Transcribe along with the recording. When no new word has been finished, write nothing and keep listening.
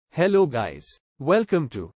Hello guys. Welcome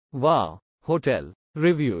to Wow Hotel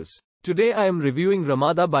Reviews. Today I am reviewing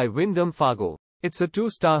Ramada by Wyndham Fargo. It's a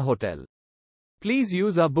 2-star hotel. Please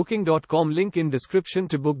use our booking.com link in description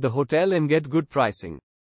to book the hotel and get good pricing.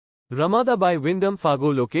 Ramada by Wyndham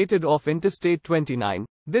Fargo, located off Interstate 29.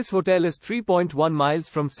 This hotel is 3.1 miles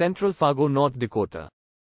from Central Fargo, North Dakota.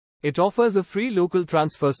 It offers a free local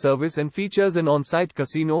transfer service and features an on-site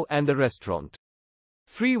casino and a restaurant.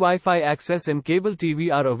 Free Wi-Fi access and cable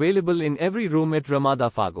TV are available in every room at Ramada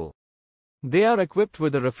Fargo. They are equipped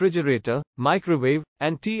with a refrigerator, microwave,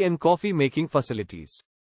 and tea and coffee making facilities.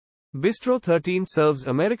 Bistro 13 serves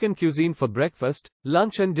American cuisine for breakfast,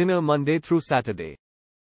 lunch and dinner Monday through Saturday.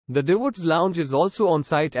 The DeWoods Lounge is also on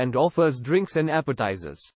site and offers drinks and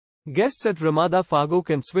appetizers. Guests at Ramada Fargo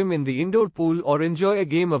can swim in the indoor pool or enjoy a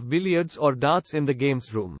game of billiards or darts in the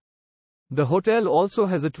games room. The hotel also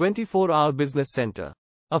has a 24-hour business center.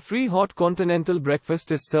 A free hot continental breakfast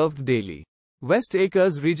is served daily. West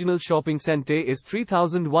Acres Regional Shopping Cente is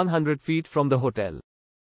 3,100 feet from the hotel.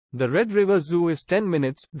 The Red River Zoo is 10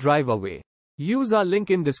 minutes drive away. Use our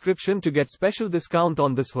link in description to get special discount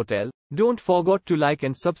on this hotel. Don't forget to like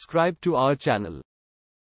and subscribe to our channel.